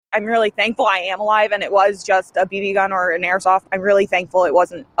I'm really thankful I am alive and it was just a BB gun or an airsoft. I'm really thankful it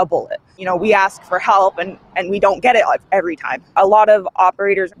wasn't a bullet. We ask for help and we don't get it every time. A lot of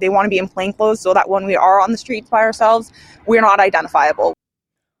operators, they want to be in plainclothes so that when we are on the streets by ourselves, we're not identifiable.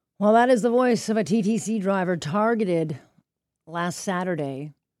 Well, that is the voice of a TTC driver targeted last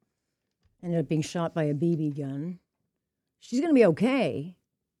Saturday. Ended up being shot by a BB gun. She's going to be okay.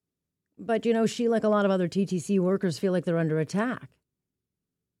 But, she, like a lot of other TTC workers, feel like they're under attack.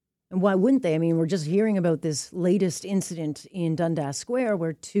 And why wouldn't they? I mean, we're just hearing about this latest incident in Dundas Square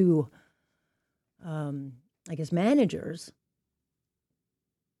where two, managers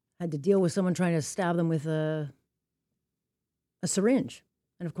had to deal with someone trying to stab them with a syringe.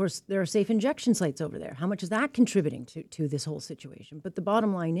 And, of course, there are safe injection sites over there. How much is that contributing to this whole situation? But the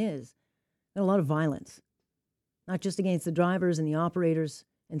bottom line is there's a lot of violence, not just against the drivers and the operators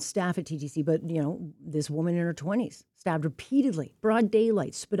and staff at TTC, but, this woman in her 20s, stabbed repeatedly, broad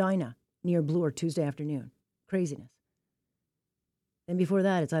daylight, Spadina, near Bloor, Tuesday afternoon. Craziness. Then before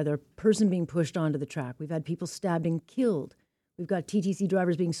that, it's either a person being pushed onto the track. We've had people stabbed and killed. We've got TTC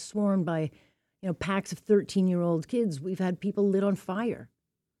drivers being swarmed by, packs of 13-year-old kids. We've had people lit on fire.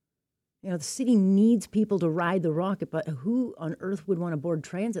 The city needs people to ride the rocket, but who on earth would want to board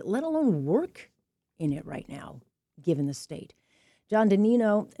transit, let alone work in it right now, given the state? John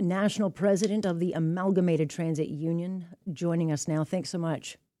Donnino, National President of the Amalgamated Transit Union, joining us now. Thanks so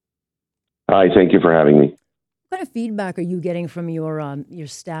much. Hi, thank you for having me. What kind of feedback are you getting from your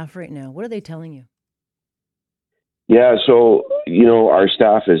staff right now? What are they telling you? Yeah, so, our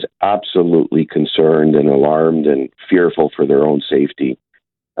staff is absolutely concerned and alarmed and fearful for their own safety.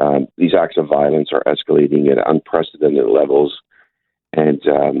 These acts of violence are escalating at unprecedented levels, and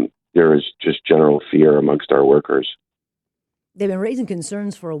there is just general fear amongst our workers. They've been raising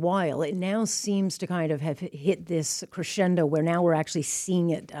concerns for a while. It now seems to kind of have hit this crescendo where now we're actually seeing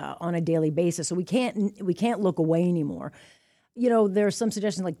it on a daily basis. So we can't look away anymore. There are some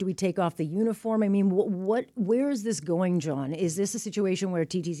suggestions like, do we take off the uniform? I mean, where is this going, John? Is this a situation where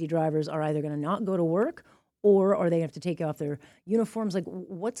TTC drivers are either going to not go to work, or are they have to take off their uniforms? Like,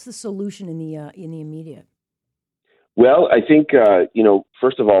 what's the solution in the immediate? Well, I think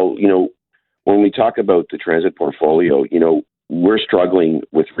first of all, when we talk about the transit portfolio, we're struggling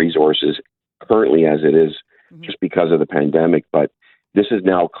with resources currently as it is, just because of the pandemic. But this is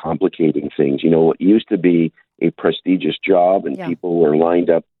now complicating things. It used to be a prestigious job, and people were lined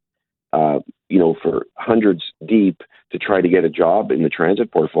up, for hundreds deep to try to get a job in the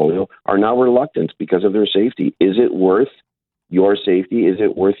transit portfolio, are now reluctant because of their safety. Is it worth your safety? Is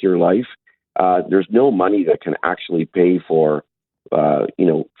it worth your life? There's no money that can actually pay for, for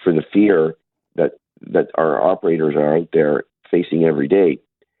the fear that our operators are out there facing every day.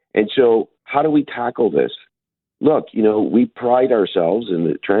 And so how do we tackle this? Look, we pride ourselves, and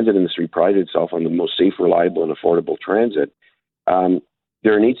the transit industry prides itself on the most safe, reliable, and affordable transit.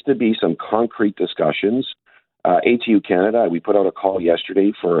 There needs to be some concrete discussions. ATU Canada, we put out a call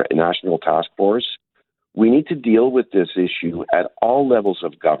yesterday for a national task force. We need to deal with this issue at all levels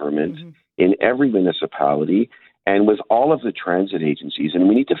of government, in every municipality, and with all of the transit agencies. And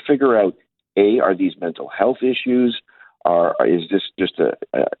we need to figure out, are these mental health issues? Is this just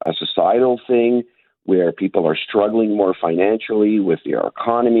a societal thing where people are struggling more financially with their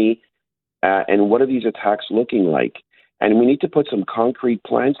economy? And what are these attacks looking like? And we need to put some concrete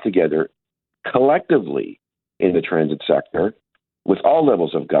plans together collectively in the transit sector with all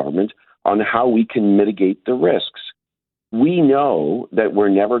levels of government on how we can mitigate the risks. We know that we're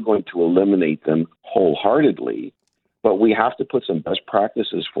never going to eliminate them wholeheartedly, but we have to put some best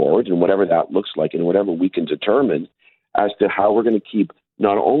practices forward, and whatever that looks like and whatever we can determine as to how we're going to keep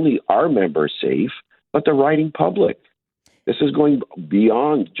not only our members safe, but the riding public. This is going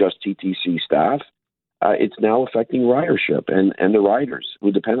beyond just TTC staff. It's now affecting ridership and the riders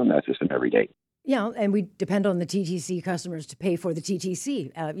who depend on that system every day. Yeah, and we depend on the TTC customers to pay for the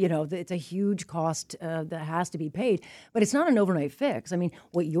TTC. It's a huge cost that has to be paid, but it's not an overnight fix. I mean,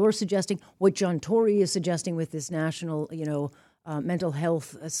 what you're suggesting, what John Tory is suggesting with this national, mental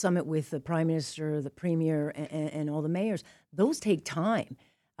health summit with the Prime Minister, the Premier, and all the mayors, those take time.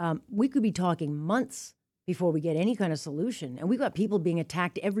 We could be talking months before we get any kind of solution, and we've got people being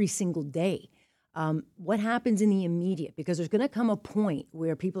attacked every single day. What happens in the immediate? Because there's going to come a point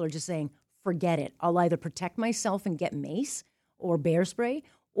where people are just saying, forget it. I'll either protect myself and get mace or bear spray,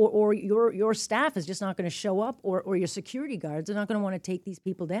 or your staff is just not going to show up, or your security guards are not going to want to take these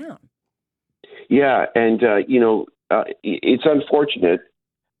people down. Yeah, and, it's unfortunate,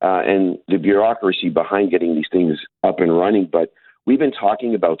 and the bureaucracy behind getting these things up and running, but we've been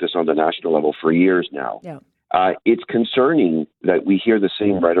talking about this on the national level for years now. Yeah. It's concerning that we hear the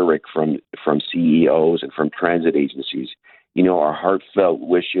same rhetoric from CEOs and from transit agencies. Our heartfelt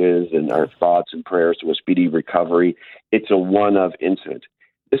wishes and our thoughts and prayers to a speedy recovery. It's a one-of incident.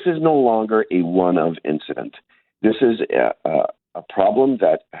 This is no longer a one-of incident. This is a problem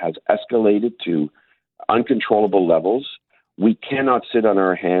that has escalated to uncontrollable levels. We cannot sit on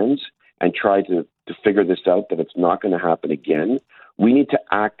our hands and try to figure this out, that it's not going to happen again. We need to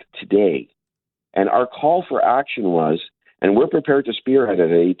act today. And our call for action was, and we're prepared to spearhead at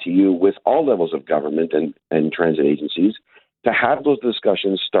ATU with all levels of government and transit agencies, to have those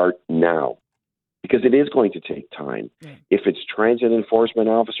discussions start now, because it is going to take time. Yeah. If it's transit enforcement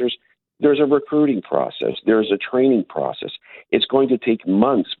officers, there's a recruiting process. There's a training process. It's going to take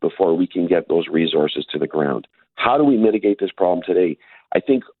months before we can get those resources to the ground. How do we mitigate this problem today? I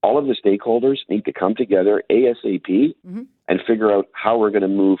think all of the stakeholders need to come together ASAP and figure out how we're going to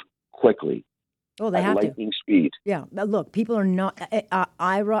move quickly. Oh, they have lightning speed. Yeah. Look, people are not.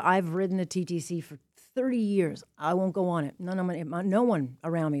 I've ridden a TTC for 30 years. I won't go on it. No one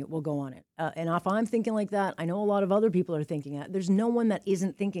around me will go on it. And if I'm thinking like that, I know a lot of other people are thinking that. There's no one that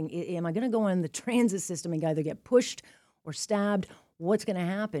isn't thinking, am I going to go on the transit system and either get pushed or stabbed? What's going to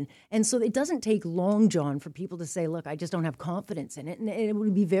happen? And so it doesn't take long, John, for people to say, look, I just don't have confidence in it. And it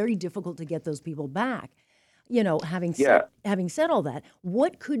would be very difficult to get those people back. Having said all that,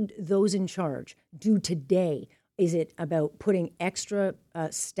 what could those in charge do today? Is it about putting extra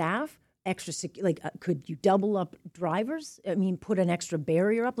staff, could you double up drivers? I mean, put an extra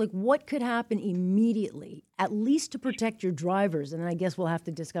barrier up? Like, what could happen immediately, at least to protect your drivers? And then I guess we'll have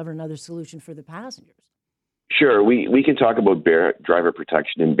to discover another solution for the passengers. Sure. We can talk about driver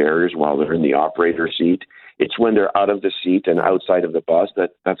protection and barriers while they're in the operator seat. It's when they're out of the seat and outside of the bus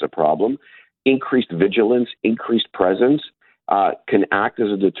that's a problem. Increased vigilance, increased presence can act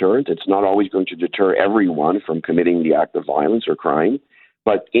as a deterrent. It's not always going to deter everyone from committing the act of violence or crime,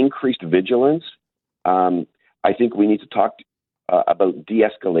 but increased vigilance. I think we need to talk about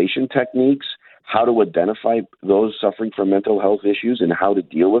de-escalation techniques, how to identify those suffering from mental health issues and how to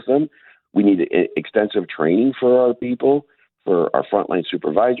deal with them. We need extensive training for our people, for our frontline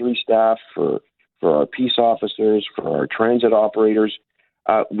supervisory staff, for our peace officers, for our transit operators.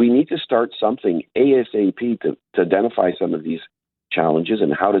 We need to start something ASAP to identify some of these challenges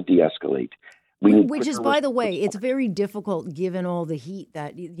and how to de-escalate. Which is, by the way, it's very difficult given all the heat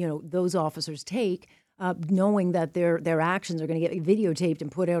that those officers take, knowing that their actions are going to get videotaped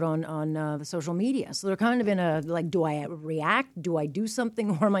and put out on the social media. So they're kind of in a, do I react? Do I do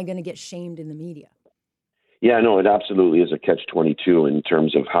something? Or am I going to get shamed in the media? Yeah, no, it absolutely is a catch-22 in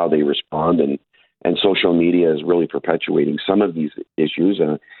terms of how they respond. And social media is really perpetuating some of these issues.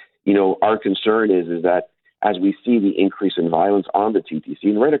 Our concern is that as we see the increase in violence on the TTC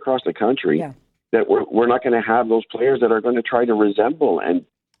and right across the country, that we're not going to have those players that are going to try to resemble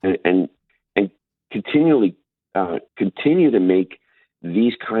and continually continue to make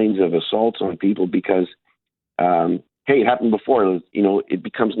these kinds of assaults on people because, it happened before. It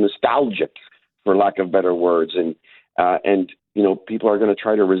becomes nostalgic, for lack of better words, and people are going to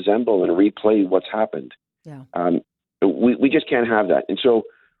try to resemble and replay what's happened. Yeah. We just can't have that, and so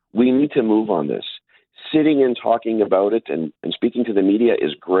we need to move on this. Sitting and talking about it and speaking to the media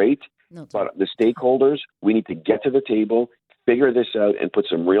is great, but the stakeholders, we need to get to the table, figure this out, and put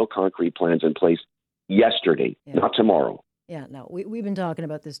some real concrete plans in place yesterday, not tomorrow. Yeah, no, we've been talking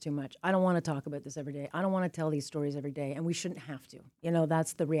about this too much. I don't want to talk about this every day. I don't want to tell these stories every day, and we shouldn't have to.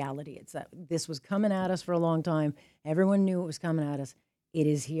 That's the reality. It's that this was coming at us for a long time. Everyone knew it was coming at us. It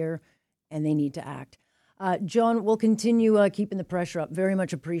is here, and they need to act. John, we'll continue keeping the pressure up. Very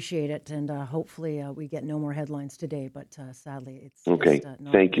much appreciate it, and hopefully we get no more headlines today, but sadly it's okay. Just,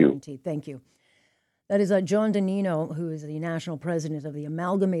 not Thank guaranteed. you. Thank you. That is John Donino, who is the national president of the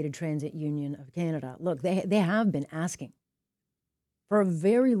Amalgamated Transit Union of Canada. Look, they have been asking for a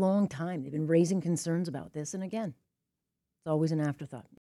very long time. They've been raising concerns about this, and again, it's always an afterthought.